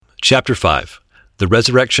Chapter 5. The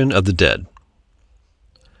Resurrection of the Dead.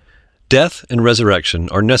 Death and resurrection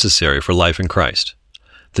are necessary for life in Christ.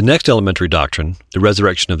 The next elementary doctrine, the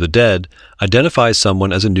resurrection of the dead, identifies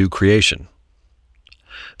someone as a new creation.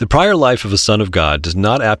 The prior life of a son of God does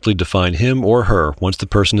not aptly define him or her once the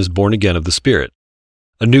person is born again of the Spirit.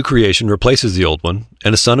 A new creation replaces the old one,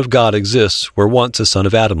 and a son of God exists where once a son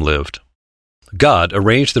of Adam lived. God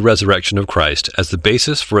arranged the resurrection of Christ as the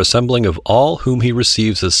basis for assembling of all whom he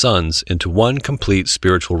receives as sons into one complete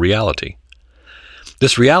spiritual reality.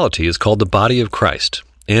 This reality is called the body of Christ,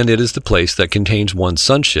 and it is the place that contains one's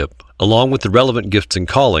sonship, along with the relevant gifts and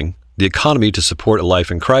calling, the economy to support a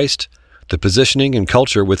life in Christ, the positioning and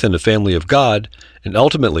culture within the family of God, and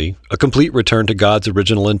ultimately, a complete return to God's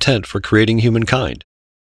original intent for creating humankind,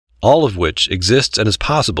 all of which exists and is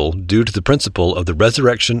possible due to the principle of the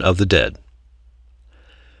resurrection of the dead.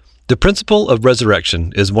 The principle of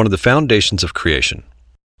resurrection is one of the foundations of creation.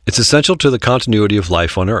 It's essential to the continuity of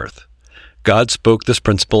life on earth. God spoke this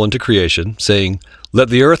principle into creation, saying, "Let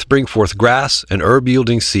the earth bring forth grass and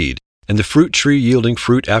herb-yielding seed, and the fruit tree yielding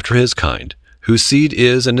fruit after his kind, whose seed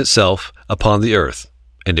is in itself upon the earth."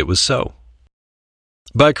 And it was so.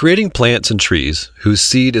 By creating plants and trees, whose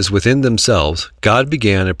seed is within themselves, God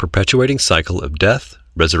began a perpetuating cycle of death,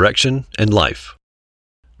 resurrection, and life.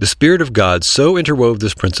 The Spirit of God so interwove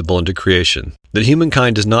this principle into creation that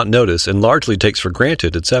humankind does not notice and largely takes for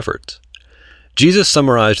granted its efforts. Jesus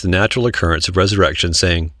summarized the natural occurrence of resurrection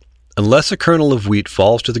saying, "Unless a kernel of wheat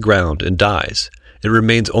falls to the ground and dies, it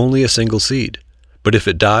remains only a single seed. But if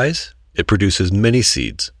it dies, it produces many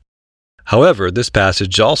seeds." However, this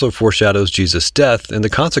passage also foreshadows Jesus' death and the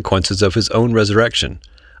consequences of his own resurrection,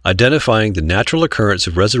 identifying the natural occurrence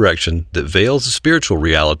of resurrection that veils the spiritual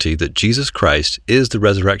reality that Jesus Christ is the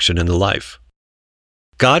resurrection and the life.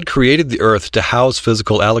 God created the earth to house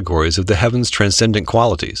physical allegories of the heaven's transcendent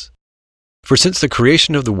qualities. For since the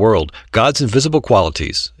creation of the world, God's invisible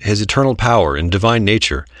qualities, his eternal power and divine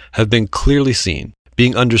nature, have been clearly seen,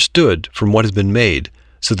 being understood from what has been made,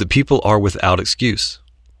 so that people are without excuse.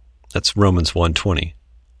 That's Romans 1:20.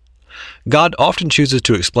 God often chooses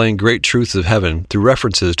to explain great truths of heaven through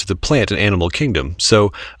references to the plant and animal kingdom,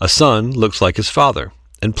 so a son looks like his father,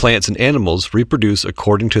 and plants and animals reproduce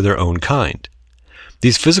according to their own kind.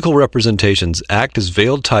 These physical representations act as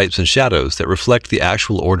veiled types and shadows that reflect the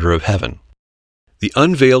actual order of heaven. The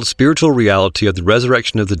unveiled spiritual reality of the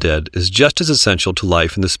resurrection of the dead is just as essential to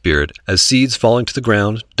life in the Spirit as seeds falling to the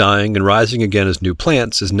ground, dying, and rising again as new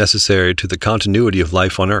plants is necessary to the continuity of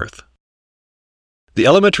life on earth. The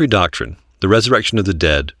elementary doctrine, the resurrection of the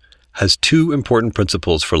dead, has two important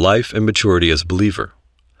principles for life and maturity as a believer.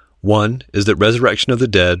 One is that resurrection of the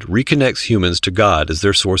dead reconnects humans to God as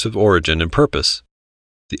their source of origin and purpose.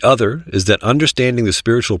 The other is that understanding the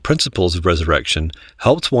spiritual principles of resurrection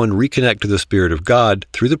helps one reconnect to the Spirit of God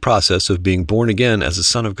through the process of being born again as a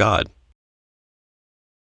son of God.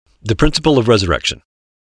 The principle of resurrection.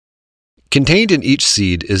 Contained in each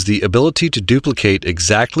seed is the ability to duplicate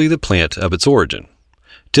exactly the plant of its origin.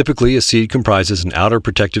 Typically, a seed comprises an outer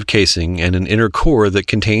protective casing and an inner core that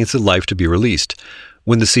contains the life to be released.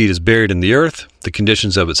 When the seed is buried in the earth, the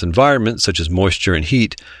conditions of its environment, such as moisture and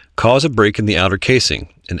heat, cause a break in the outer casing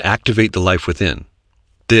and activate the life within.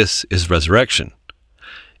 This is resurrection.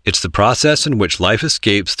 It's the process in which life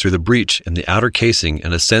escapes through the breach in the outer casing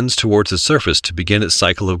and ascends towards the surface to begin its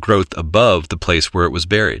cycle of growth above the place where it was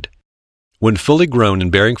buried. When fully grown and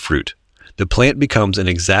bearing fruit, the plant becomes an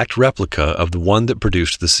exact replica of the one that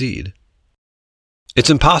produced the seed. It's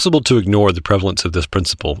impossible to ignore the prevalence of this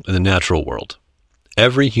principle in the natural world.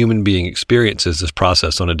 Every human being experiences this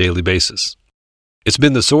process on a daily basis. It's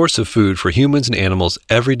been the source of food for humans and animals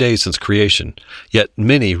every day since creation, yet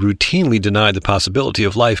many routinely deny the possibility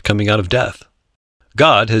of life coming out of death.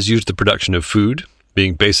 God has used the production of food,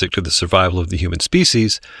 being basic to the survival of the human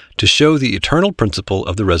species, to show the eternal principle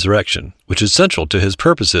of the resurrection, which is central to his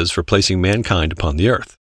purposes for placing mankind upon the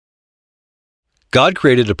earth. God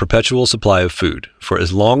created a perpetual supply of food for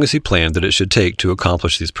as long as he planned that it should take to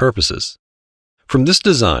accomplish these purposes. From this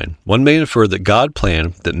design, one may infer that God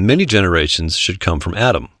planned that many generations should come from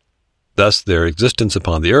Adam. Thus, their existence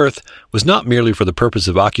upon the earth was not merely for the purpose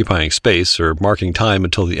of occupying space or marking time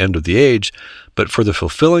until the end of the age, but for the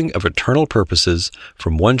fulfilling of eternal purposes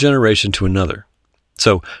from one generation to another.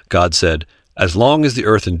 So, God said, "As long as the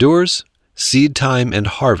earth endures, seed time and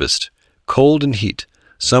harvest, cold and heat,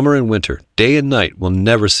 summer and winter, day and night will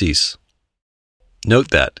never cease." Note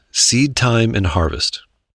that, seed time and harvest.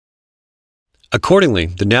 Accordingly,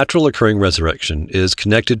 the natural occurring resurrection is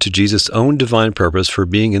connected to Jesus' own divine purpose for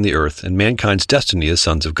being in the earth and mankind's destiny as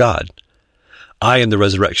sons of God. "I am the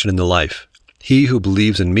resurrection and the life. He who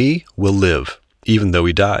believes in me will live, even though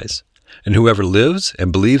he dies, and whoever lives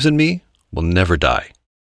and believes in me will never die.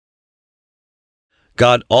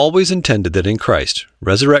 God always intended that in Christ,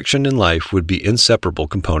 resurrection and life would be inseparable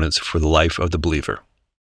components for the life of the believer.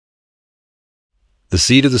 The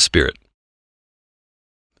seed of the Spirit.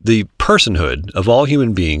 The personhood of all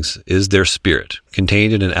human beings is their spirit,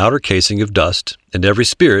 contained in an outer casing of dust, and every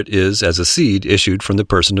spirit is as a seed issued from the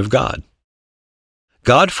person of God.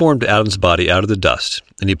 God formed Adam's body out of the dust,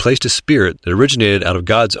 and he placed a spirit that originated out of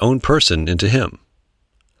God's own person into him.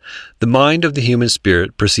 The mind of the human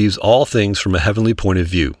spirit perceives all things from a heavenly point of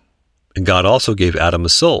view, and God also gave Adam a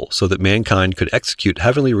soul so that mankind could execute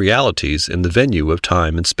heavenly realities in the venue of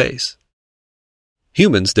time and space.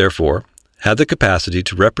 Humans, therefore, have the capacity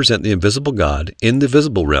to represent the invisible God in the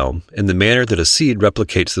visible realm in the manner that a seed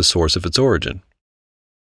replicates the source of its origin.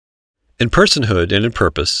 In personhood and in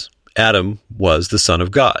purpose, Adam was the Son of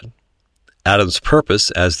God. Adam's purpose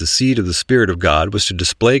as the seed of the Spirit of God was to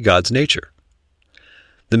display God's nature.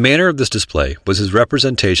 The manner of this display was his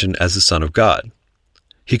representation as the Son of God.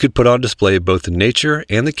 He could put on display both the nature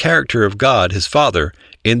and the character of God, his Father,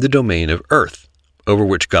 in the domain of earth, over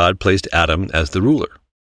which God placed Adam as the ruler.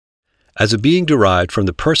 As a being derived from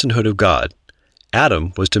the personhood of God,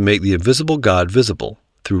 Adam was to make the invisible God visible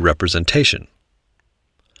through representation.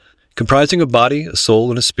 Comprising a body, a soul,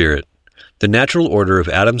 and a spirit, the natural order of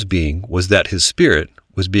Adam's being was that his spirit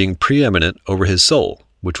was being preeminent over his soul,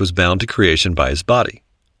 which was bound to creation by his body.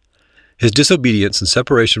 His disobedience and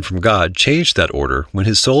separation from God changed that order when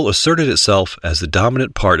his soul asserted itself as the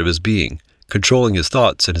dominant part of his being, controlling his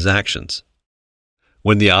thoughts and his actions.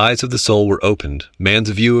 When the eyes of the soul were opened, man's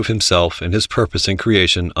view of himself and his purpose in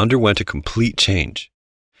creation underwent a complete change.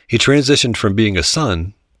 He transitioned from being a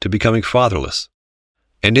son to becoming fatherless.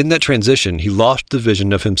 And in that transition, he lost the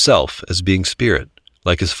vision of himself as being spirit,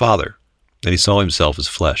 like his father, and he saw himself as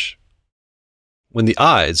flesh. When the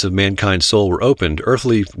eyes of mankind's soul were opened,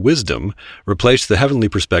 earthly wisdom replaced the heavenly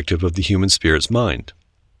perspective of the human spirit's mind.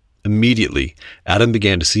 Immediately, Adam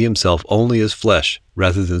began to see himself only as flesh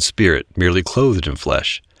rather than spirit merely clothed in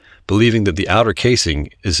flesh, believing that the outer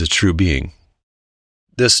casing is his true being.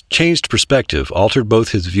 This changed perspective altered both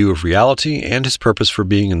his view of reality and his purpose for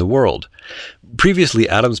being in the world. Previously,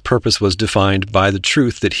 Adam's purpose was defined by the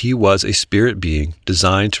truth that he was a spirit being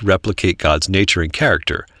designed to replicate God's nature and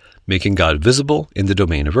character, making God visible in the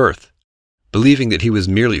domain of earth. Believing that he was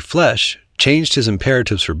merely flesh changed his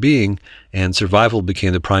imperatives for being, and survival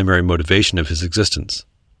became the primary motivation of his existence.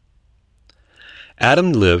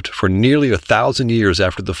 Adam lived for nearly 1,000 years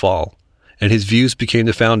after the fall, and his views became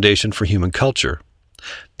the foundation for human culture.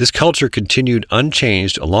 This culture continued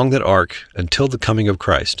unchanged along that arc until the coming of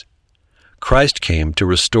Christ. Christ came to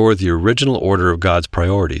restore the original order of God's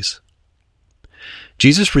priorities.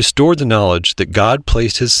 Jesus restored the knowledge that God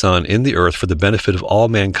placed his Son in the earth for the benefit of all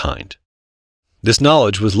mankind. This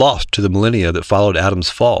knowledge was lost to the millennia that followed Adam's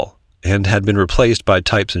fall and had been replaced by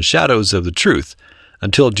types and shadows of the truth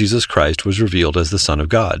until Jesus Christ was revealed as the Son of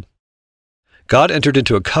God. God entered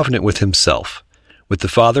into a covenant with himself, with the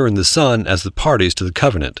Father and the Son as the parties to the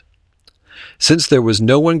covenant. Since there was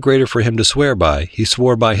no one greater for him to swear by, he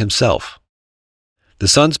swore by himself. The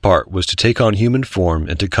Son's part was to take on human form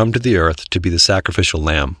and to come to the earth to be the sacrificial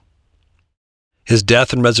lamb. His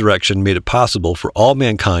death and resurrection made it possible for all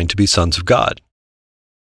mankind to be sons of God.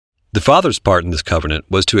 The Father's part in this covenant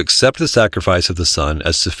was to accept the sacrifice of the Son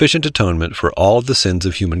as sufficient atonement for all of the sins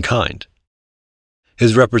of humankind.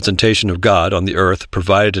 His representation of God on the earth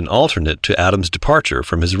provided an alternate to Adam's departure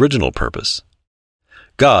from his original purpose.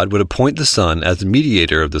 God would appoint the Son as the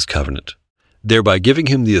mediator of this covenant, thereby giving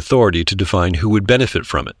him the authority to define who would benefit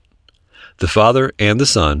from it. The Father and the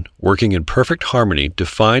Son, working in perfect harmony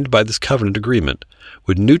defined by this covenant agreement,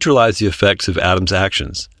 would neutralize the effects of Adam's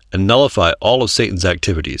actions and nullify all of Satan's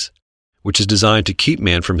activities, which is designed to keep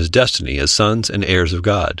man from his destiny as sons and heirs of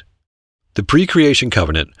God. The pre-creation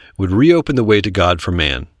covenant would reopen the way to God for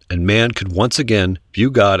man, and man could once again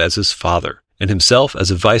view God as his Father and himself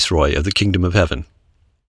as a viceroy of the kingdom of heaven.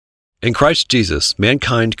 In Christ Jesus,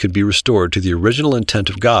 mankind could be restored to the original intent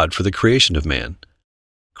of God for the creation of man.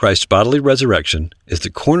 Christ's bodily resurrection is the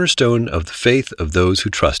cornerstone of the faith of those who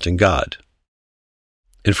trust in God.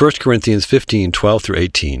 In 1 Corinthians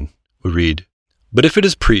 15:12-18, we read, "But if it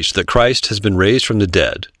is preached that Christ has been raised from the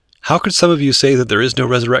dead, how could some of you say that there is no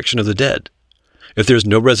resurrection of the dead? If there is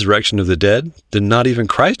no resurrection of the dead, then not even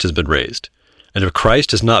Christ has been raised. And if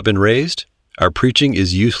Christ has not been raised, our preaching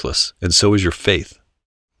is useless, and so is your faith.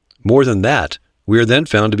 More than that, we are then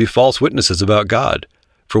found to be false witnesses about God,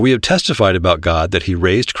 for we have testified about God that he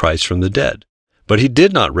raised Christ from the dead. But he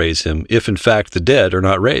did not raise him if in fact the dead are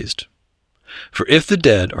not raised. For if the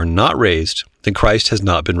dead are not raised, then Christ has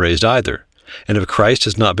not been raised either. And if Christ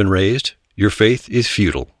has not been raised, your faith is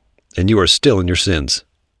futile, and you are still in your sins.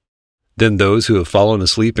 Then those who have fallen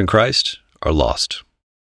asleep in Christ are lost.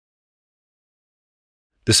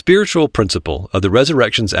 The spiritual principle of the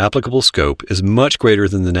resurrection's applicable scope is much greater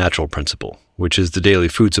than the natural principle, which is the daily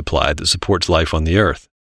food supply that supports life on the earth.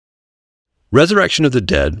 Resurrection of the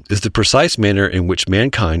dead is the precise manner in which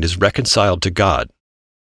mankind is reconciled to God.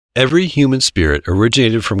 Every human spirit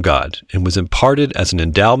originated from God and was imparted as an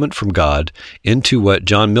endowment from God into what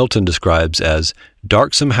John Milton describes as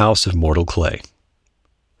darksome house of mortal clay.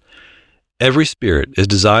 Every spirit is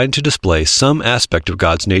designed to display some aspect of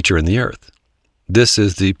God's nature in the earth. This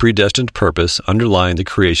is the predestined purpose underlying the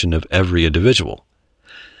creation of every individual.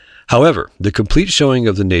 However, the complete showing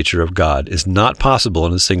of the nature of God is not possible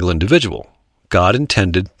in a single individual. God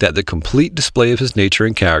intended that the complete display of his nature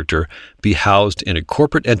and character be housed in a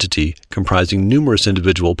corporate entity comprising numerous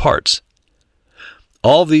individual parts.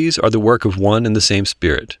 All these are the work of one and the same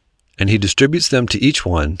Spirit, and he distributes them to each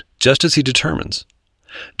one just as he determines.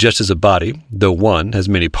 Just as a body, though one, has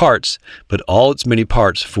many parts, but all its many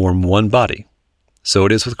parts form one body, so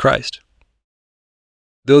it is with Christ.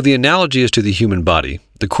 Though the analogy is to the human body,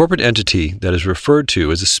 the corporate entity that is referred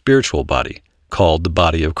to is a spiritual body, called the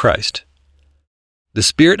body of Christ. The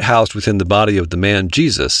Spirit housed within the body of the man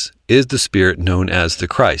Jesus is the Spirit known as the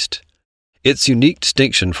Christ. Its unique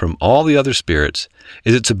distinction from all the other spirits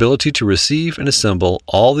is its ability to receive and assemble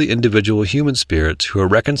all the individual human spirits who are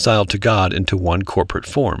reconciled to God into one corporate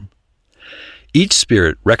form. Each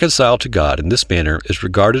spirit reconciled to God in this manner is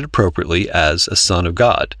regarded appropriately as a son of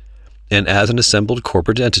God, and as an assembled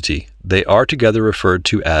corporate entity, they are together referred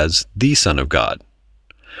to as the Son of God,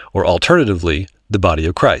 or alternatively, the body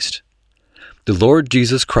of Christ. The Lord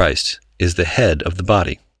Jesus Christ is the head of the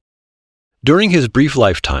body. During his brief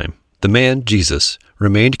lifetime, the man, Jesus,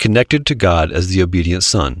 remained connected to God as the obedient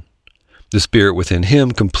Son. The Spirit within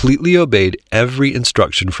him completely obeyed every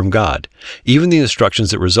instruction from God, even the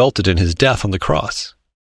instructions that resulted in his death on the cross.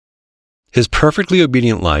 His perfectly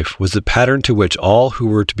obedient life was the pattern to which all who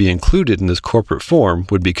were to be included in this corporate form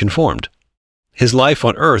would be conformed. His life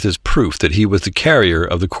on earth is proof that he was the carrier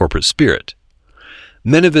of the corporate spirit.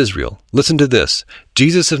 Men of Israel, listen to this.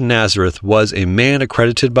 Jesus of Nazareth was a man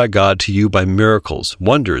accredited by God to you by miracles,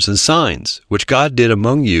 wonders, and signs, which God did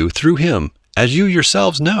among you through him, as you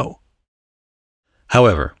yourselves know.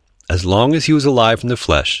 However, as long as he was alive in the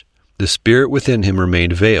flesh, the spirit within him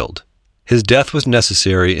remained veiled. His death was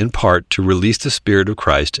necessary in part to release the Spirit of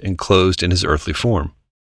Christ enclosed in his earthly form.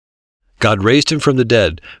 God raised him from the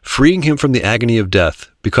dead, freeing him from the agony of death,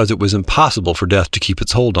 because it was impossible for death to keep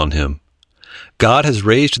its hold on him. God has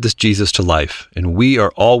raised this Jesus to life, and we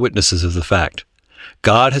are all witnesses of the fact.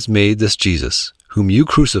 God has made this Jesus, whom you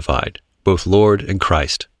crucified, both Lord and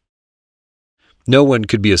Christ. No one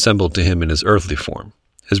could be assembled to him in his earthly form.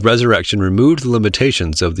 His resurrection removed the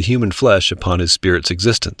limitations of the human flesh upon his spirit's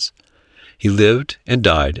existence. He lived and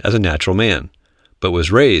died as a natural man, but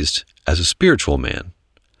was raised as a spiritual man.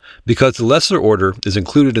 Because the lesser order is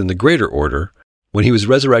included in the greater order, when he was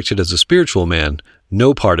resurrected as a spiritual man,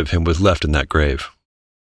 no part of him was left in that grave.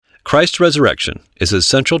 Christ's resurrection is as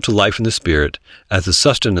central to life in the Spirit as the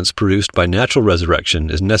sustenance produced by natural resurrection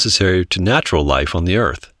is necessary to natural life on the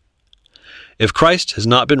earth. If Christ has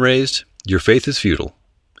not been raised, your faith is futile,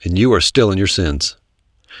 and you are still in your sins.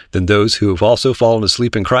 Then those who have also fallen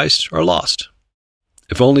asleep in Christ are lost.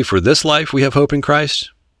 If only for this life we have hope in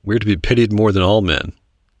Christ, we are to be pitied more than all men.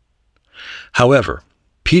 However,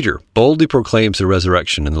 Peter boldly proclaims the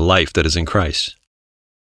resurrection and the life that is in Christ.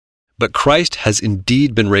 But Christ has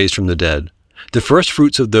indeed been raised from the dead, the first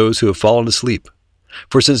fruits of those who have fallen asleep.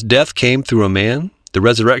 For since death came through a man, the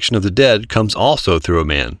resurrection of the dead comes also through a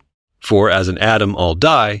man. For as in Adam all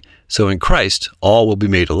die, so in Christ all will be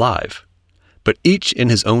made alive. But each in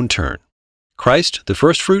his own turn. Christ the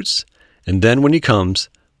first fruits, and then when he comes,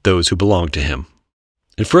 those who belong to him.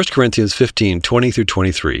 In 1 Corinthians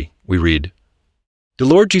 15:20-23, we read, "The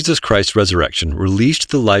Lord Jesus Christ's resurrection released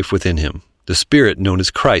the life within him, the Spirit known as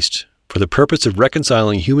Christ, for the purpose of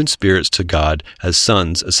reconciling human spirits to God as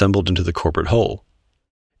sons assembled into the corporate whole.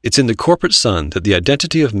 It's in the corporate Son that the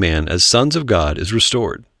identity of man as sons of God is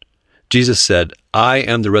restored. Jesus said, 'I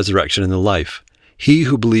am the resurrection and the life. He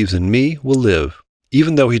who believes in me will live,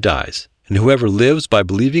 even though he dies, and whoever lives by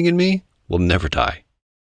believing in me will never die.'"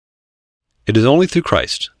 It is only through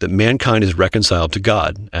Christ that mankind is reconciled to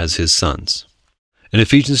God as his sons. In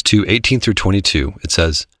Ephesians 2:18-22, it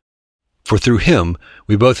says, "For through him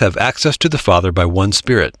we both have access to the Father by one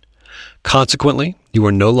Spirit. Consequently, you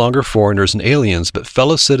are no longer foreigners and aliens, but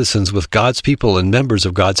fellow citizens with God's people and members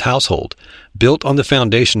of God's household, built on the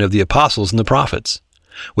foundation of the apostles and the prophets,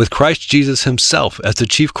 with Christ Jesus himself as the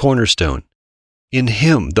chief cornerstone. In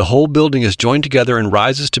him, the whole building is joined together and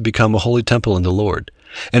rises to become a holy temple in the Lord.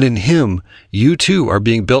 And in him, you too are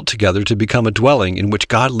being built together to become a dwelling in which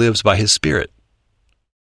God lives by his Spirit.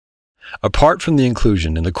 Apart from the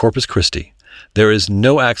inclusion in the Corpus Christi, there is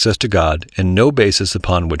no access to God and no basis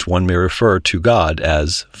upon which one may refer to God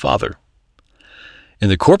as Father. In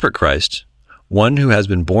the corporate Christ, one who has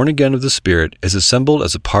been born again of the Spirit is assembled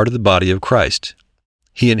as a part of the body of Christ.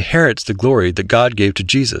 He inherits the glory that God gave to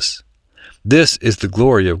Jesus. This is the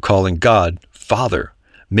glory of calling God Father,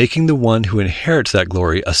 making the one who inherits that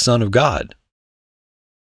glory a son of God.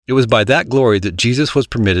 It was by that glory that Jesus was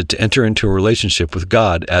permitted to enter into a relationship with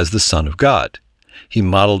God as the Son of God. He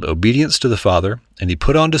modeled obedience to the Father, and he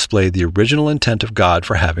put on display the original intent of God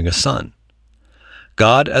for having a son.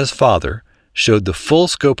 God as Father showed the full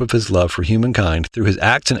scope of his love for humankind through his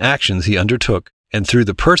acts and actions he undertook and through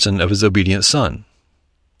the person of his obedient Son.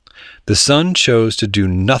 The Son chose to do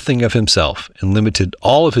nothing of himself and limited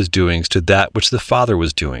all of his doings to that which the Father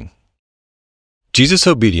was doing. Jesus'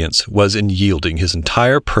 obedience was in yielding his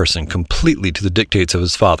entire person completely to the dictates of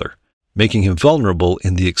his Father, making him vulnerable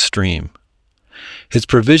in the extreme. His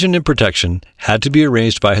provision and protection had to be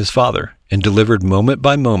arranged by his Father and delivered moment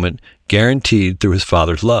by moment, guaranteed through his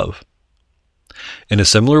Father's love. In a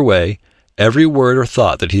similar way, every word or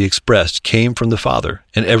thought that he expressed came from the Father,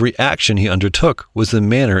 and every action he undertook was the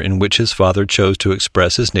manner in which his Father chose to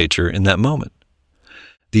express his nature in that moment.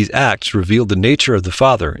 These acts revealed the nature of the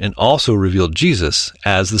Father and also revealed Jesus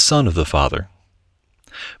as the Son of the Father.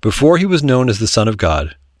 Before he was known as the Son of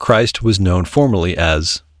God, Christ was known formally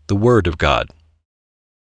as the Word of God.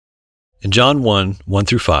 In John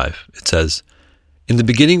 1:1-5, it says, "In the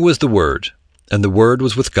beginning was the Word, and the Word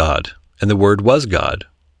was with God, and the Word was God.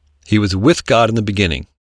 He was with God in the beginning.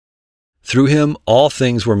 Through him all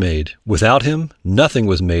things were made. Without him nothing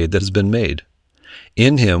was made that has been made.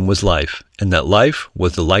 In him was life, and that life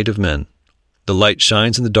was the light of men. The light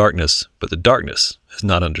shines in the darkness, but the darkness has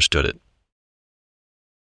not understood it."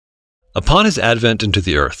 Upon his advent into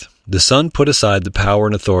the earth, the Son put aside the power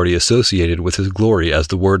and authority associated with his glory as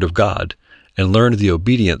the Word of God, and learned the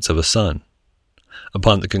obedience of a son.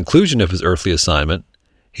 Upon the conclusion of his earthly assignment,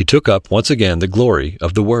 he took up once again the glory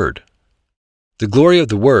of the Word. The glory of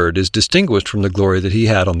the Word is distinguished from the glory that he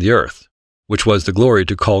had on the earth, which was the glory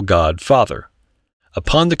to call God Father.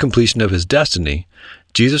 Upon the completion of his destiny,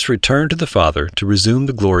 Jesus returned to the Father to resume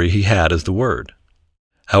the glory he had as the Word.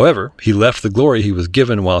 However, he left the glory he was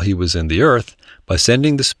given while he was in the earth by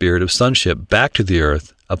sending the Spirit of sonship back to the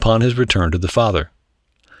earth upon his return to the Father.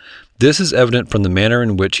 This is evident from the manner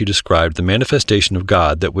in which he described the manifestation of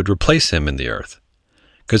God that would replace him in the earth.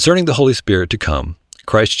 Concerning the Holy Spirit to come,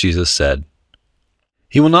 Christ Jesus said,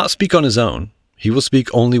 "He will not speak on his own. He will speak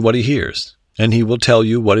only what he hears, and he will tell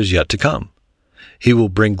you what is yet to come. He will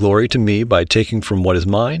bring glory to me by taking from what is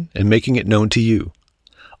mine and making it known to you.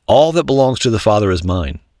 All that belongs to the Father is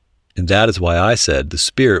mine, and that is why I said the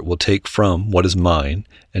Spirit will take from what is mine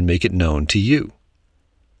and make it known to you."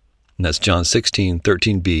 And that's John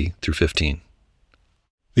 16:13b-15.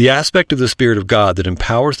 The aspect of the Spirit of God that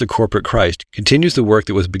empowers the corporate Christ continues the work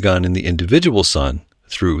that was begun in the individual Son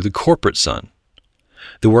through the corporate Son.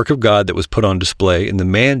 The work of God that was put on display in the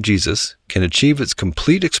man Jesus can achieve its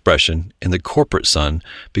complete expression in the corporate Son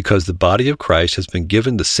because the body of Christ has been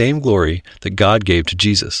given the same glory that God gave to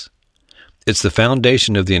Jesus. It's the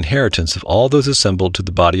foundation of the inheritance of all those assembled to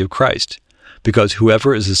the body of Christ, because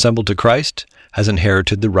whoever is assembled to Christ has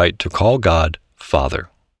inherited the right to call God Father.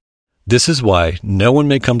 This is why no one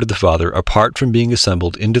may come to the Father apart from being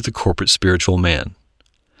assembled into the corporate spiritual man.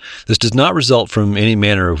 This does not result from any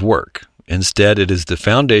manner of work. Instead, it is the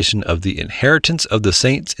foundation of the inheritance of the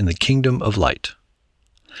saints in the kingdom of light.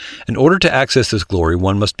 In order to access this glory,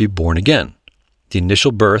 one must be born again. The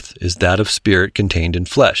initial birth is that of spirit contained in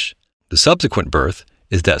flesh. The subsequent birth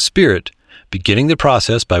is that spirit, beginning the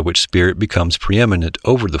process by which spirit becomes preeminent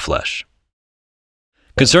over the flesh.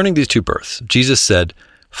 Concerning these two births, Jesus said,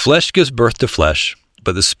 "Flesh gives birth to flesh,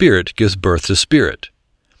 but the Spirit gives birth to spirit.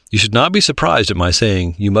 You should not be surprised at my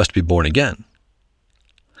saying, 'You must be born again.'"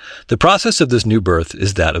 The process of this new birth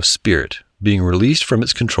is that of spirit, being released from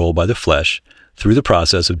its control by the flesh through the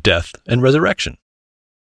process of death and resurrection.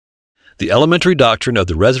 The elementary doctrine of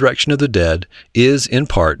the resurrection of the dead is, in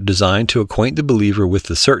part, designed to acquaint the believer with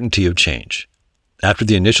the certainty of change. After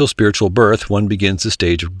the initial spiritual birth, one begins the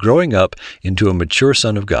stage of growing up into a mature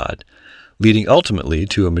Son of God, leading ultimately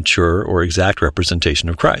to a mature or exact representation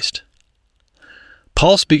of Christ.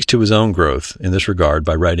 Paul speaks to his own growth in this regard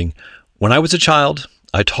by writing, "When I was a child,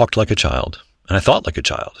 I talked like a child, and I thought like a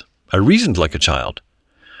child. I reasoned like a child.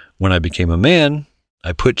 When I became a man,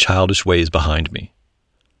 I put childish ways behind me."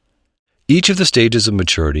 Each of the stages of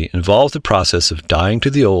maturity involves the process of dying to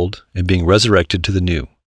the old and being resurrected to the new.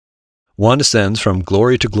 One ascends from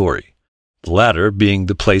glory to glory, the latter being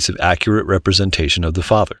the place of accurate representation of the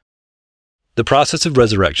Father. The process of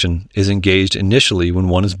resurrection is engaged initially when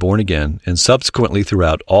one is born again and subsequently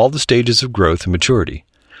throughout all the stages of growth and maturity.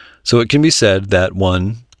 So it can be said that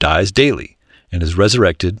one dies daily and is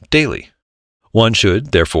resurrected daily. One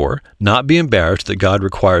should, therefore, not be embarrassed that God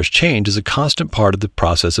requires change as a constant part of the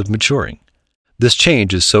process of maturing. This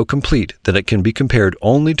change is so complete that it can be compared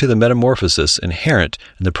only to the metamorphosis inherent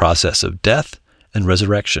in the process of death and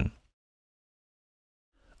resurrection.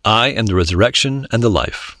 I am the resurrection and the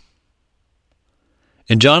life.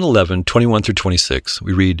 In John 11:21-26,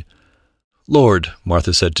 we read, "Lord,"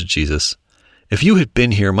 Martha said to Jesus, "if you had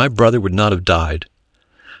been here, my brother would not have died.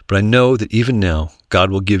 But I know that even now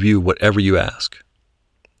God will give you whatever you ask."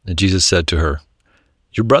 And Jesus said to her,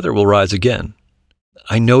 "Your brother will rise again."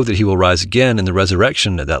 "I know that he will rise again in the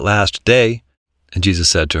resurrection at that last day." And Jesus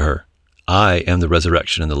said to her, "I am the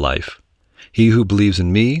resurrection and the life. He who believes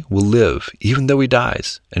in me will live, even though he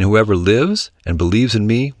dies, and whoever lives and believes in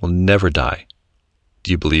me will never die." Do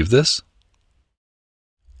you believe this?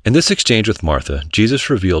 In this exchange with Martha, Jesus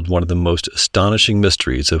revealed one of the most astonishing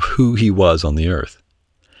mysteries of who he was on the earth.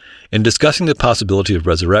 In discussing the possibility of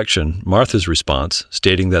resurrection, Martha's response,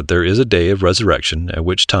 stating that there is a day of resurrection at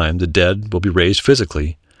which time the dead will be raised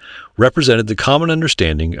physically, represented the common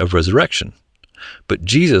understanding of resurrection. But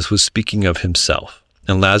Jesus was speaking of himself,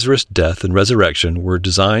 and Lazarus' death and resurrection were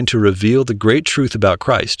designed to reveal the great truth about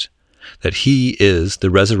Christ, that he is the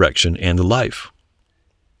resurrection and the life.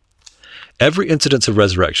 Every incident of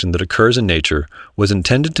resurrection that occurs in nature was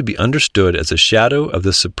intended to be understood as a shadow of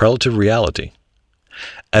this superlative reality.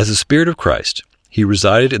 As the Spirit of Christ, he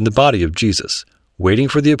resided in the body of Jesus, waiting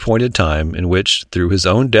for the appointed time in which, through his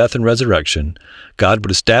own death and resurrection, God would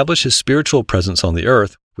establish his spiritual presence on the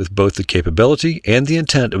earth with both the capability and the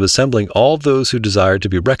intent of assembling all those who desired to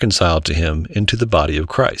be reconciled to him into the body of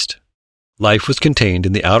Christ. Life was contained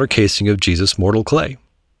in the outer casing of Jesus' mortal clay.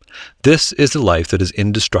 This is the life that is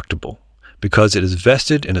indestructible, because it is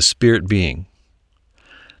vested in a spirit being.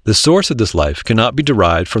 The source of this life cannot be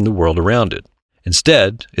derived from the world around it.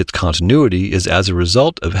 Instead, its continuity is as a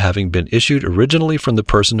result of having been issued originally from the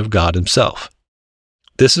person of God himself.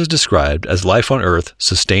 This is described as life on earth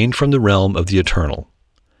sustained from the realm of the eternal.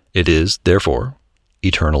 It is, therefore,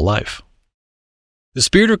 eternal life. The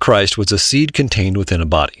Spirit of Christ was a seed contained within a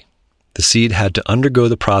body. The seed had to undergo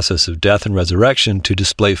the process of death and resurrection to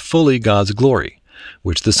display fully God's glory,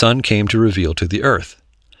 which the Son came to reveal to the earth.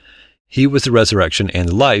 He was the resurrection and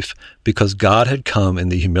the life because God had come in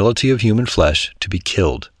the humility of human flesh to be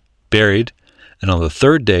killed, buried, and on the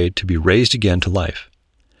third day to be raised again to life.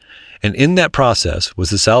 And in that process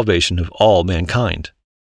was the salvation of all mankind.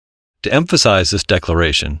 To emphasize this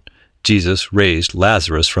declaration, Jesus raised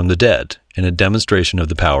Lazarus from the dead in a demonstration of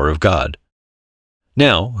the power of God.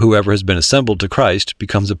 Now, whoever has been assembled to Christ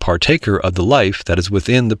becomes a partaker of the life that is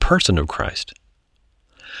within the person of Christ.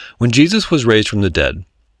 When Jesus was raised from the dead,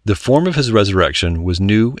 the form of his resurrection was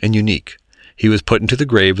new and unique. He was put into the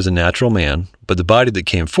grave as a natural man, but the body that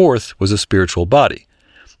came forth was a spiritual body.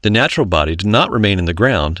 The natural body did not remain in the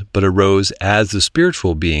ground, but arose as the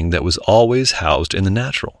spiritual being that was always housed in the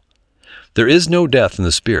natural. There is no death in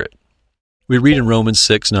the spirit. We read in Romans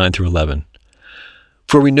 6:9-11,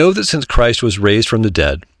 "For we know that since Christ was raised from the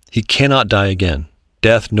dead, he cannot die again.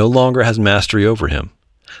 Death no longer has mastery over him.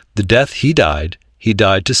 The death he died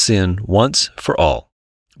to sin once for all.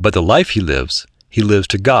 But the life he lives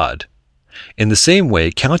to God. In the same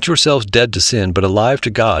way, count yourselves dead to sin, but alive to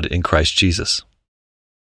God in Christ Jesus."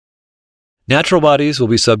 Natural bodies will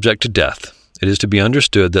be subject to death. It is to be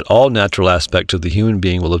understood that all natural aspects of the human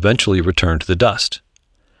being will eventually return to the dust.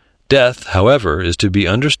 Death, however, is to be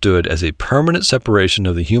understood as a permanent separation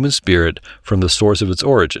of the human spirit from the source of its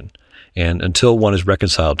origin, and until one is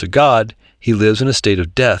reconciled to God, he lives in a state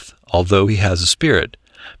of death, although he has a spirit,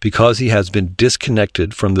 because he has been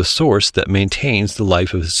disconnected from the source that maintains the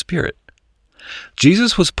life of his spirit.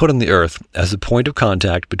 Jesus was put on the earth as the point of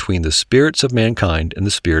contact between the spirits of mankind and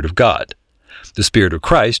the Spirit of God. The Spirit of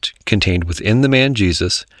Christ, contained within the man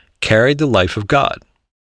Jesus, carried the life of God.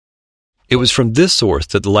 It was from this source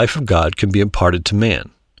that the life of God can be imparted to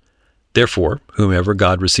man. Therefore, whomever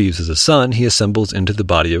God receives as a son, he assembles into the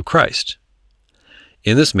body of Christ.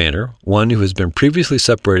 In this manner, one who has been previously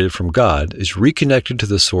separated from God is reconnected to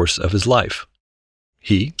the source of his life.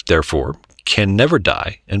 He, therefore, can never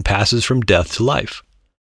die and passes from death to life.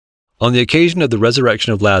 On the occasion of the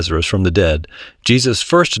resurrection of Lazarus from the dead, Jesus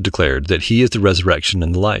first declared that he is the resurrection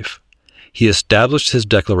and the life. He established his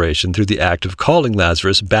declaration through the act of calling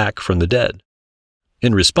Lazarus back from the dead.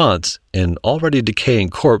 In response, an already decaying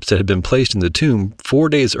corpse that had been placed in the tomb 4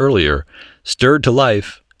 days earlier stirred to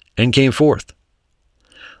life and came forth.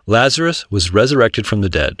 Lazarus was resurrected from the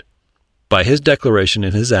dead. By his declaration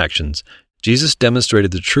and his actions, Jesus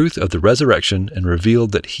demonstrated the truth of the resurrection and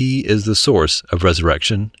revealed that he is the source of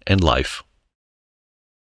resurrection and life.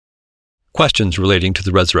 Questions relating to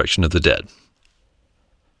the resurrection of the dead.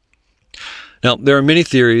 Now, there are many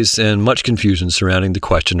theories and much confusion surrounding the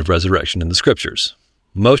question of resurrection in the Scriptures.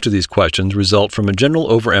 Most of these questions result from a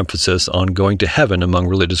general overemphasis on going to heaven among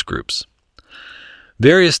religious groups.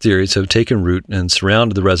 Various theories have taken root and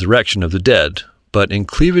surround the resurrection of the dead, but in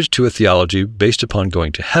cleavage to a theology based upon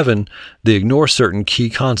going to heaven, they ignore certain key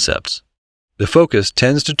concepts. The focus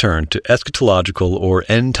tends to turn to eschatological or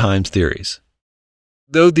end times theories.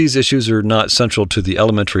 Though these issues are not central to the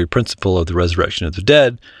elementary principle of the resurrection of the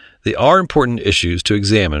dead, they are important issues to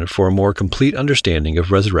examine for a more complete understanding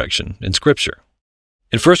of resurrection in Scripture.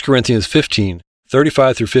 In 1 Corinthians 15,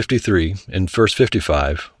 35 through 53, and verse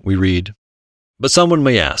 55, we read, "But someone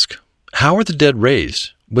may ask, how are the dead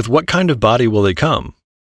raised? With what kind of body will they come?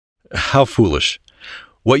 How foolish!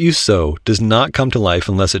 What you sow does not come to life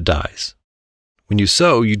unless it dies. When you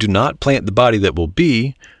sow, you do not plant the body that will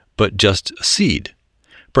be, but just a seed,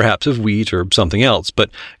 perhaps of wheat or something else, but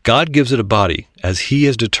God gives it a body as He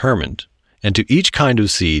has determined, and to each kind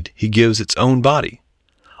of seed He gives its own body.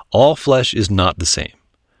 All flesh is not the same.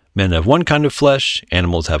 Men have one kind of flesh,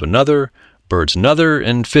 animals have another, birds another,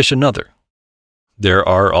 and fish another. There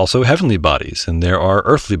are also heavenly bodies, and there are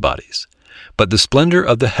earthly bodies. But the splendor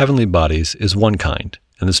of the heavenly bodies is one kind,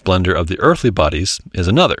 and the splendor of the earthly bodies is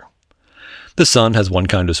another. The sun has one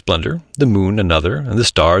kind of splendor, the moon another, and the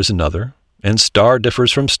stars another, and star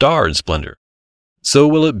differs from star in splendor. So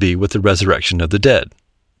will it be with the resurrection of the dead.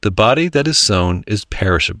 The body that is sown is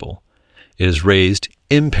perishable. It is raised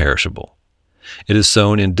imperishable. It is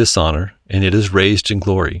sown in dishonor, and it is raised in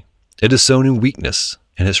glory. It is sown in weakness,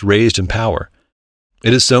 and it's raised in power.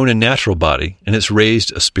 It is sown a natural body, and it's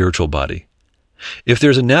raised a spiritual body. If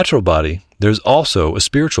there's a natural body, there's also a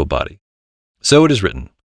spiritual body. So it is written,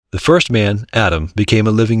 the first man, Adam, became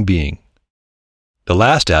a living being. The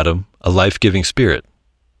last Adam, a life-giving spirit.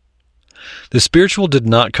 The spiritual did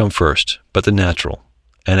not come first, but the natural,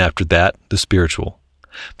 and after that, the spiritual.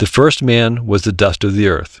 The first man was the dust of the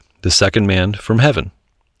earth, the second man from heaven.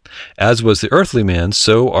 As was the earthly man,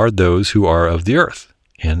 so are those who are of the earth,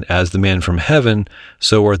 and as the man from heaven,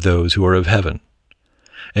 so are those who are of heaven.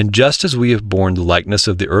 And just as we have borne the likeness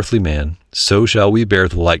of the earthly man, so shall we bear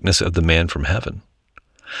the likeness of the man from heaven.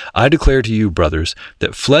 I declare to you, brothers,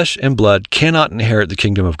 that flesh and blood cannot inherit the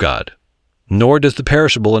kingdom of God, nor does the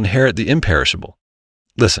perishable inherit the imperishable.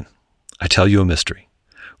 Listen, I tell you a mystery.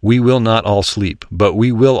 We will not all sleep, but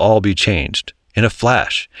we will all be changed, in a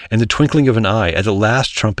flash, in the twinkling of an eye, at the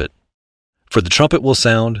last trumpet. For the trumpet will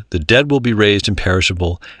sound, the dead will be raised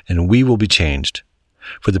imperishable, and we will be changed.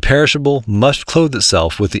 For the perishable must clothe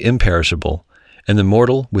itself with the imperishable, and the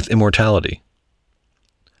mortal with immortality.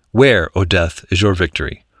 Where, O death, is your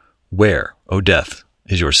victory? Where, O death,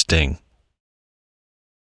 is your sting?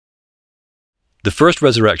 The first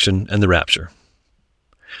resurrection and the rapture.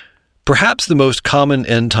 Perhaps the most common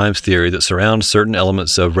end times theory that surrounds certain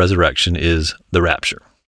elements of resurrection is the rapture.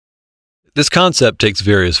 This concept takes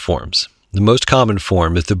various forms. The most common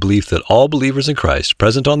form is the belief that all believers in Christ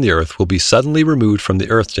present on the earth will be suddenly removed from the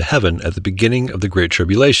earth to heaven at the beginning of the Great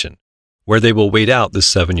Tribulation, where they will wait out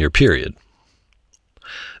this 7-year period.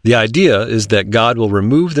 The idea is that God will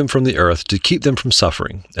remove them from the earth to keep them from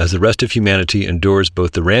suffering, as the rest of humanity endures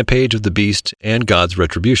both the rampage of the beast and God's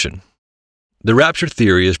retribution. The rapture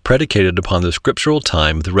theory is predicated upon the scriptural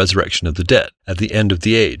time of the resurrection of the dead, at the end of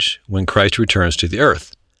the age, when Christ returns to the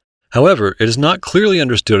earth. However, it is not clearly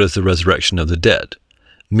understood as the resurrection of the dead,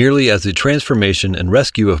 merely as the transformation and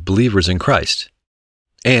rescue of believers in Christ.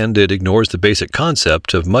 And it ignores the basic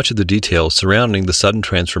concept of much of the details surrounding the sudden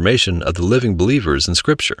transformation of the living believers in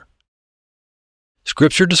Scripture.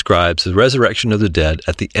 Scripture describes the resurrection of the dead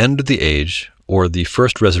at the end of the age, or the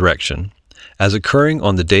first resurrection, as occurring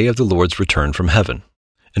on the day of the Lord's return from heaven.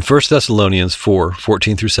 In 1 Thessalonians 4,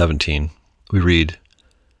 14 through 17, we read,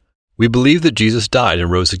 "We believe that Jesus died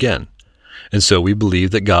and rose again, and so we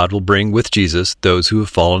believe that God will bring with Jesus those who have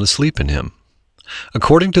fallen asleep in him.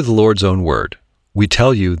 According to the Lord's own word, we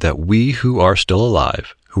tell you that we who are still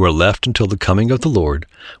alive, who are left until the coming of the Lord,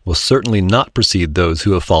 will certainly not precede those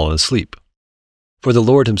who have fallen asleep. For the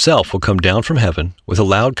Lord himself will come down from heaven with a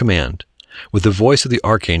loud command, with the voice of the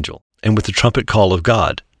archangel, and with the trumpet call of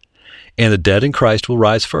God. And the dead in Christ will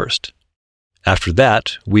rise first. After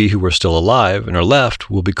that, we who are still alive and are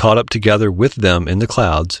left will be caught up together with them in the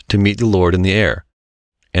clouds to meet the Lord in the air.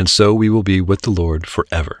 And so we will be with the Lord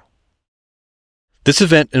forever. This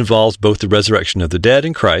event involves both the resurrection of the dead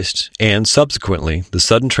in Christ and, subsequently, the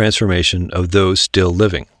sudden transformation of those still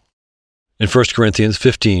living. In 1 Corinthians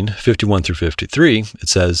 15:51-53, it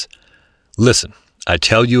says, "Listen, I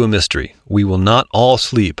tell you a mystery. We will not all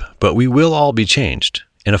sleep, but we will all be changed,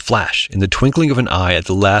 in a flash, in the twinkling of an eye at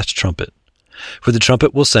the last trumpet. For the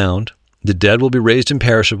trumpet will sound, the dead will be raised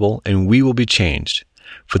imperishable, and we will be changed.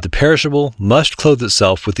 For the perishable must clothe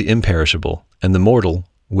itself with the imperishable, and the mortal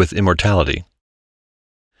with immortality."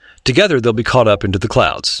 Together they'll be caught up into the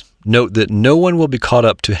clouds. Note that no one will be caught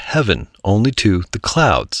up to heaven, only to the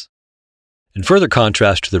clouds. In further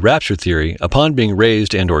contrast to the rapture theory, upon being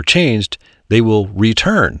raised and or changed, they will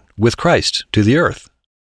return with Christ to the earth.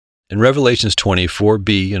 In Revelations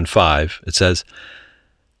 24b and 5, it says,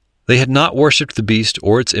 "They had not worshipped the beast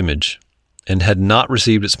or its image, and had not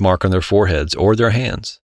received its mark on their foreheads or their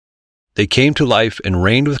hands. They came to life and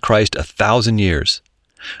reigned with Christ 1,000 years.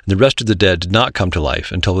 And the rest of the dead did not come to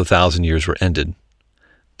life until the 1,000 years were ended.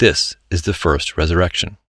 This is the first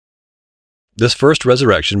resurrection." This first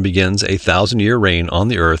resurrection begins a 1,000-year reign on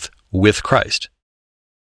the earth with Christ.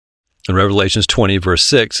 In Revelations 20, verse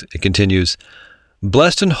 6, it continues,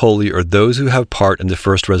 "Blessed and holy are those who have part in the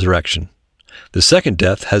first resurrection. The second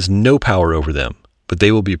death has no power over them, but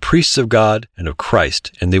they will be priests of God and of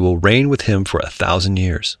Christ, and they will reign with him for 1,000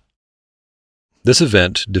 years." This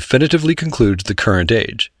event definitively concludes the current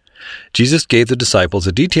age. Jesus gave the disciples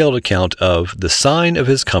a detailed account of the sign of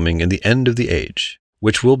his coming in the end of the age,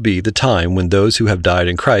 which will be the time when those who have died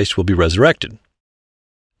in Christ will be resurrected.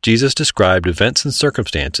 Jesus described events and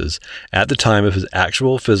circumstances at the time of his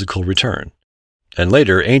actual physical return, and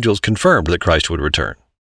later angels confirmed that Christ would return.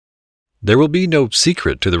 There will be no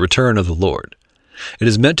secret to the return of the Lord. It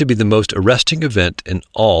is meant to be the most arresting event in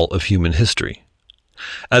all of human history.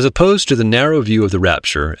 As opposed to the narrow view of the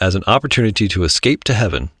rapture as an opportunity to escape to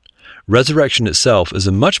heaven, resurrection itself is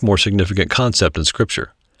a much more significant concept in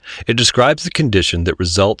Scripture. It describes the condition that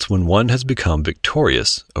results when one has become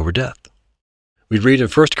victorious over death. We read in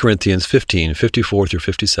 1 Corinthians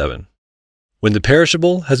 15:54-57, "When the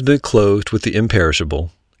perishable has been clothed with the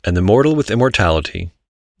imperishable, and the mortal with immortality,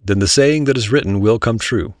 then the saying that is written will come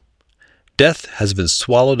true. Death has been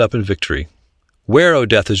swallowed up in victory. Where, O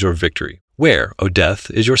death, is your victory? Where, O death,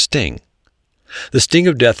 is your sting? The sting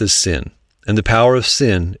of death is sin, and the power of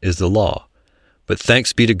sin is the law. But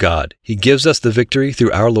thanks be to God, he gives us the victory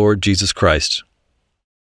through our Lord Jesus Christ."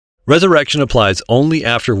 Resurrection applies only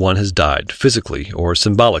after one has died, physically or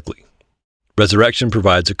symbolically. Resurrection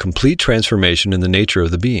provides a complete transformation in the nature of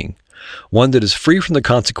the being, one that is free from the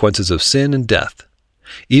consequences of sin and death.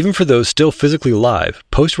 Even for those still physically alive,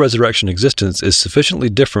 post-resurrection existence is sufficiently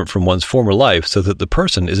different from one's former life so that the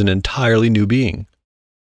person is an entirely new being.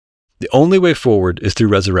 The only way forward is through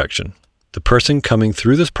resurrection. The person coming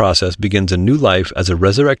through this process begins a new life as a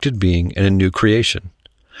resurrected being and a new creation.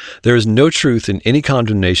 There is no truth in any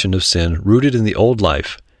condemnation of sin rooted in the old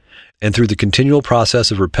life, and through the continual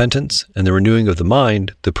process of repentance and the renewing of the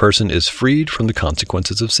mind, the person is freed from the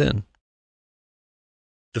consequences of sin.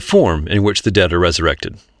 The form in which the dead are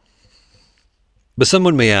resurrected. But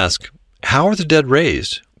someone may ask, how are the dead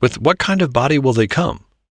raised? With what kind of body will they come?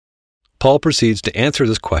 Paul proceeds to answer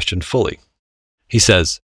this question fully. He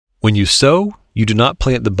says, "When you sow, you do not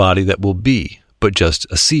plant the body that will be, but just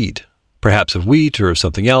a seed, perhaps of wheat or of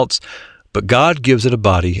something else, but God gives it a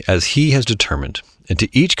body as he has determined, and to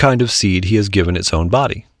each kind of seed he has given its own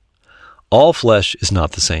body. All flesh is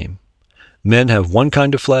not the same. Men have one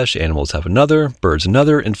kind of flesh, animals have another, birds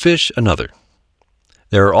another, and fish another.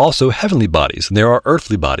 There are also heavenly bodies, and there are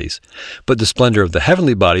earthly bodies, but the splendor of the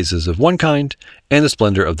heavenly bodies is of one kind, and the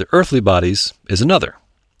splendor of the earthly bodies is another.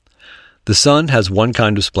 The sun has one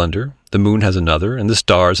kind of splendor, the moon has another, and the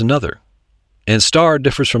stars another. And star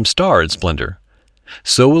differs from star in splendor.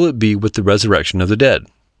 So will it be with the resurrection of the dead.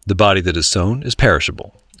 The body that is sown is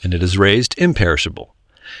perishable, and it is raised imperishable.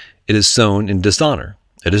 It is sown in dishonor.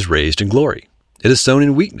 It is raised in glory. It is sown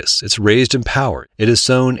in weakness. It's raised in power. It is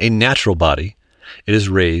sown a natural body. It is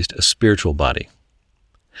raised a spiritual body.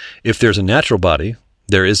 If there's a natural body,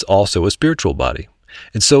 there is also a spiritual body.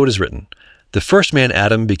 And so it is written, the first man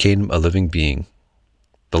Adam became a living being.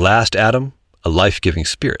 The last Adam, a life-giving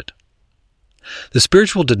spirit. The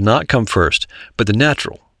spiritual did not come first, but the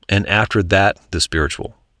natural, and after that the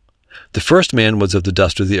spiritual. The first man was of the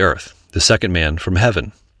dust of the earth, the second man from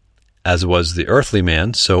heaven. As was the earthly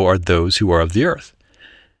man, so are those who are of the earth.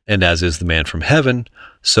 And as is the man from heaven,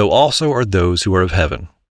 so also are those who are of heaven.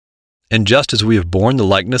 And just as we have borne the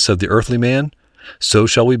likeness of the earthly man, so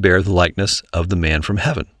shall we bear the likeness of the man from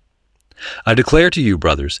heaven. I declare to you,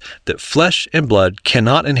 brothers, that flesh and blood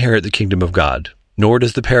cannot inherit the kingdom of God, nor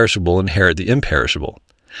does the perishable inherit the imperishable.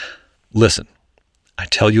 Listen, I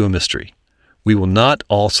tell you a mystery. We will not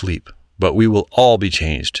all sleep, but we will all be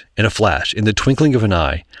changed, in a flash, in the twinkling of an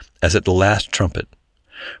eye, as at the last trumpet.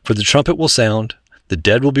 For the trumpet will sound, the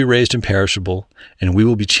dead will be raised imperishable, and we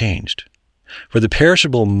will be changed. For the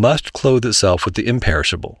perishable must clothe itself with the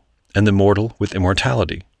imperishable, and the mortal with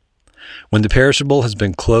immortality. When the perishable has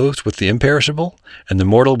been clothed with the imperishable, and the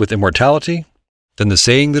mortal with immortality, then the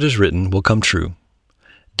saying that is written will come true.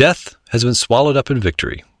 Death has been swallowed up in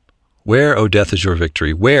victory. Where, O death, is your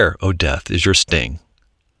victory? Where, O death, is your sting?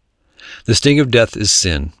 The sting of death is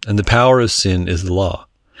sin, and the power of sin is the law.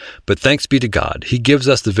 But thanks be to God, He gives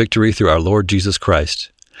us the victory through our Lord Jesus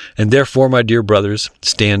Christ. And therefore, my dear brothers,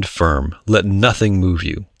 stand firm. Let nothing move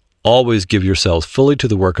you. Always give yourselves fully to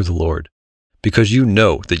the work of the Lord, because you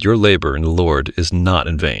know that your labor in the Lord is not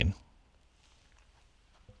in vain.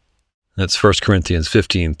 That's 1 Corinthians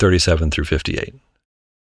 15:37-58.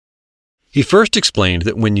 He first explained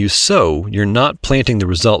that when you sow, you're not planting the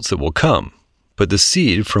results that will come, but the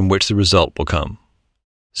seed from which the result will come.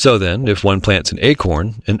 So then, if one plants an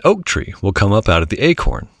acorn, an oak tree will come up out of the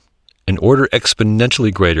acorn, an order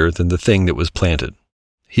exponentially greater than the thing that was planted.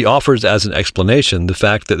 He offers as an explanation the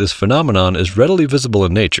fact that this phenomenon is readily visible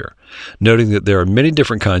in nature, noting that there are many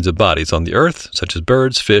different kinds of bodies on the earth, such as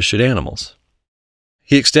birds, fish, and animals.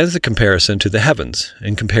 He extends the comparison to the heavens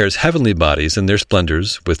and compares heavenly bodies and their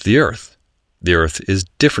splendors with the earth. The earth is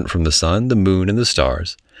different from the sun, the moon, and the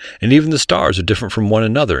stars, and even the stars are different from one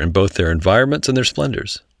another in both their environments and their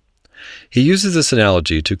splendors. He uses this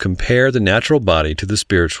analogy to compare the natural body to the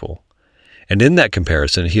spiritual, and in that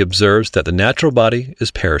comparison he observes that the natural body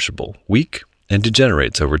is perishable, weak, and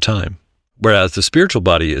degenerates over time, whereas the spiritual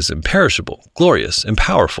body is imperishable, glorious, and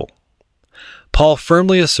powerful. Paul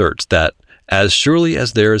firmly asserts that, as surely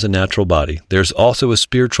as there is a natural body, there is also a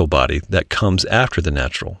spiritual body that comes after the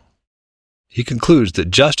natural. He concludes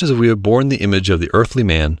that just as we have borne the image of the earthly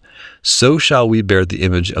man, so shall we bear the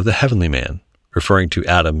image of the heavenly man, referring to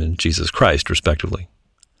Adam and Jesus Christ, respectively.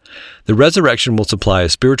 The resurrection will supply a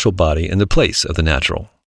spiritual body in the place of the natural.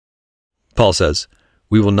 Paul says,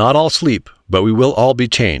 "We will not all sleep, but we will all be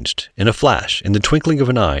changed, in a flash, in the twinkling of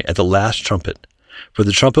an eye, at the last trumpet. For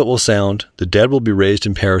the trumpet will sound, the dead will be raised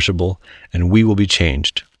imperishable, and we will be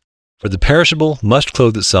changed. For the perishable must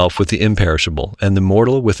clothe itself with the imperishable, and the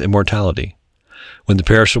mortal with immortality. When the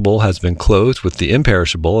perishable has been clothed with the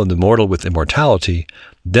imperishable and the mortal with immortality,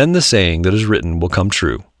 then the saying that is written will come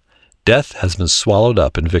true. Death has been swallowed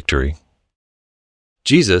up in victory."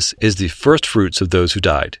 Jesus is the first fruits of those who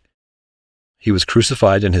died. He was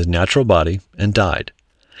crucified in his natural body and died,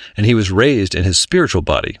 and he was raised in his spiritual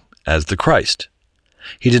body as the Christ.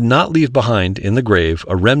 He did not leave behind in the grave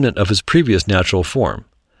a remnant of his previous natural form.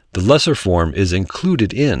 The lesser form is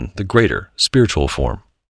included in the greater spiritual form.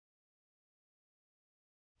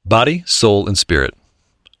 Body, soul, and spirit.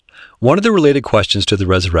 One of the related questions to the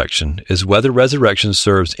resurrection is whether resurrection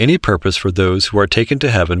serves any purpose for those who are taken to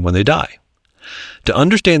heaven when they die. To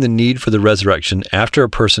understand the need for the resurrection after a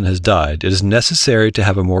person has died, it is necessary to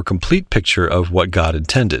have a more complete picture of what God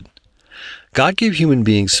intended. God gave human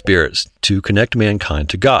beings spirits to connect mankind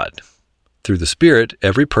to God. Through the Spirit,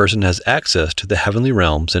 every person has access to the heavenly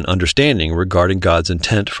realms and understanding regarding God's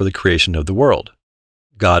intent for the creation of the world.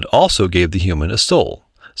 God also gave the human a soul,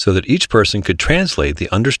 so that each person could translate the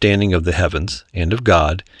understanding of the heavens and of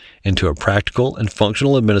God into a practical and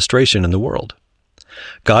functional administration in the world.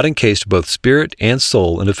 God encased both spirit and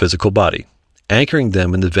soul in a physical body, anchoring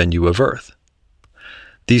them in the venue of earth.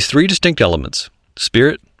 These three distinct elements,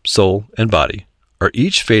 spirit, soul, and body, are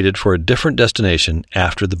each fated for a different destination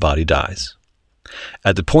after the body dies.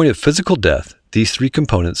 At the point of physical death, these three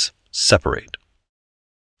components separate.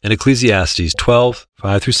 In Ecclesiastes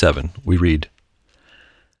 12:5-7, we read,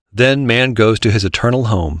 "Then man goes to his eternal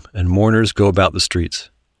home, and mourners go about the streets.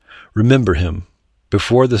 Remember him,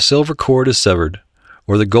 before the silver cord is severed,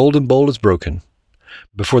 or the golden bowl is broken,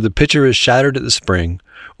 before the pitcher is shattered at the spring,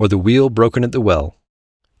 or the wheel broken at the well,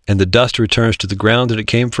 and the dust returns to the ground that it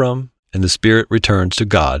came from, and the spirit returns to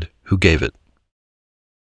God who gave it."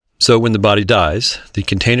 So when the body dies, the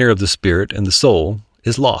container of the spirit and the soul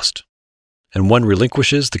is lost, and one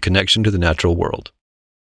relinquishes the connection to the natural world.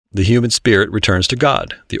 The human spirit returns to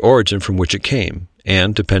God, the origin from which it came,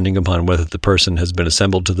 and, depending upon whether the person has been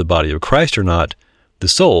assembled to the body of Christ or not, the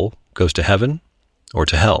soul goes to heaven or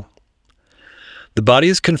to hell. The body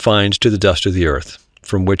is confined to the dust of the earth,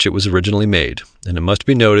 from which it was originally made, and it must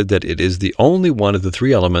be noted that it is the only one of the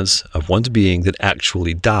three elements of one's being that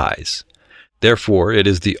actually dies. Therefore, it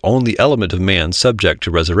is the only element of man subject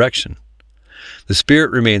to resurrection. The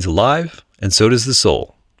spirit remains alive, and so does the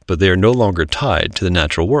soul, but they are no longer tied to the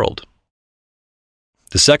natural world.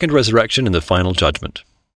 The second resurrection and the final judgment.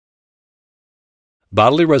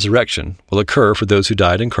 Bodily resurrection will occur for those who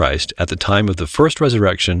died in Christ at the time of the first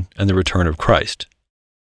resurrection and the return of Christ.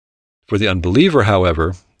 For the unbeliever,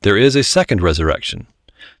 however, there is a second resurrection.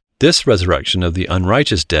 This resurrection of the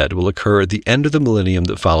unrighteous dead will occur at the end of the millennium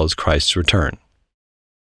that follows Christ's return.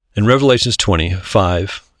 In Revelations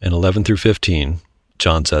 20:5 and 11 through 15,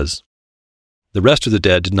 John says, "The rest of the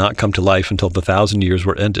dead did not come to life until the 1,000 years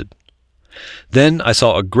were ended. Then I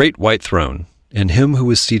saw a great white throne, and him who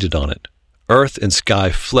was seated on it. Earth and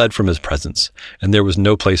sky fled from his presence, and there was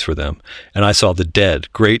no place for them. And I saw the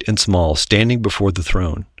dead, great and small, standing before the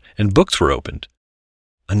throne, and books were opened.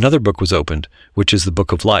 Another book was opened, which is the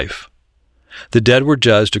book of life. The dead were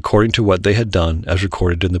judged according to what they had done, as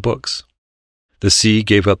recorded in the books. The sea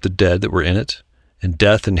gave up the dead that were in it, and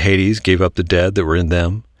death and Hades gave up the dead that were in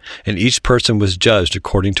them, and each person was judged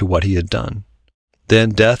according to what he had done. Then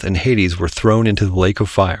death and Hades were thrown into the lake of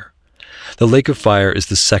fire. The lake of fire is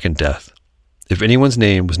the second death. If anyone's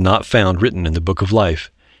name was not found written in the book of life,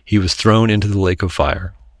 he was thrown into the lake of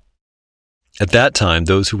fire. At that time,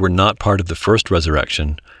 those who were not part of the first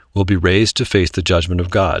resurrection will be raised to face the judgment of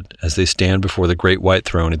God as they stand before the great white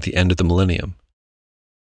throne at the end of the millennium.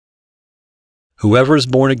 Whoever is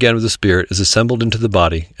born again of the Spirit is assembled into the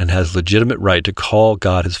body and has legitimate right to call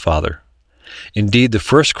God his Father. Indeed, the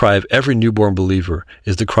first cry of every newborn believer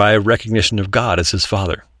is the cry of recognition of God as his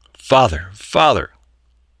Father. Father, Father!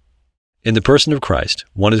 In the person of Christ,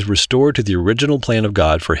 one is restored to the original plan of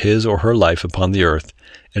God for his or her life upon the earth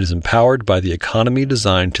and is empowered by the economy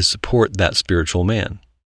designed to support that spiritual man.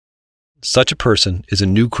 Such a person is a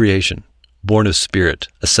new creation, born of Spirit,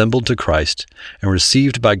 assembled to Christ, and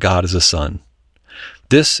received by God as a son.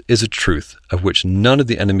 This is a truth of which none of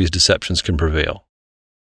the enemy's deceptions can prevail.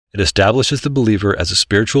 It establishes the believer as a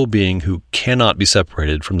spiritual being who cannot be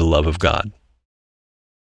separated from the love of God.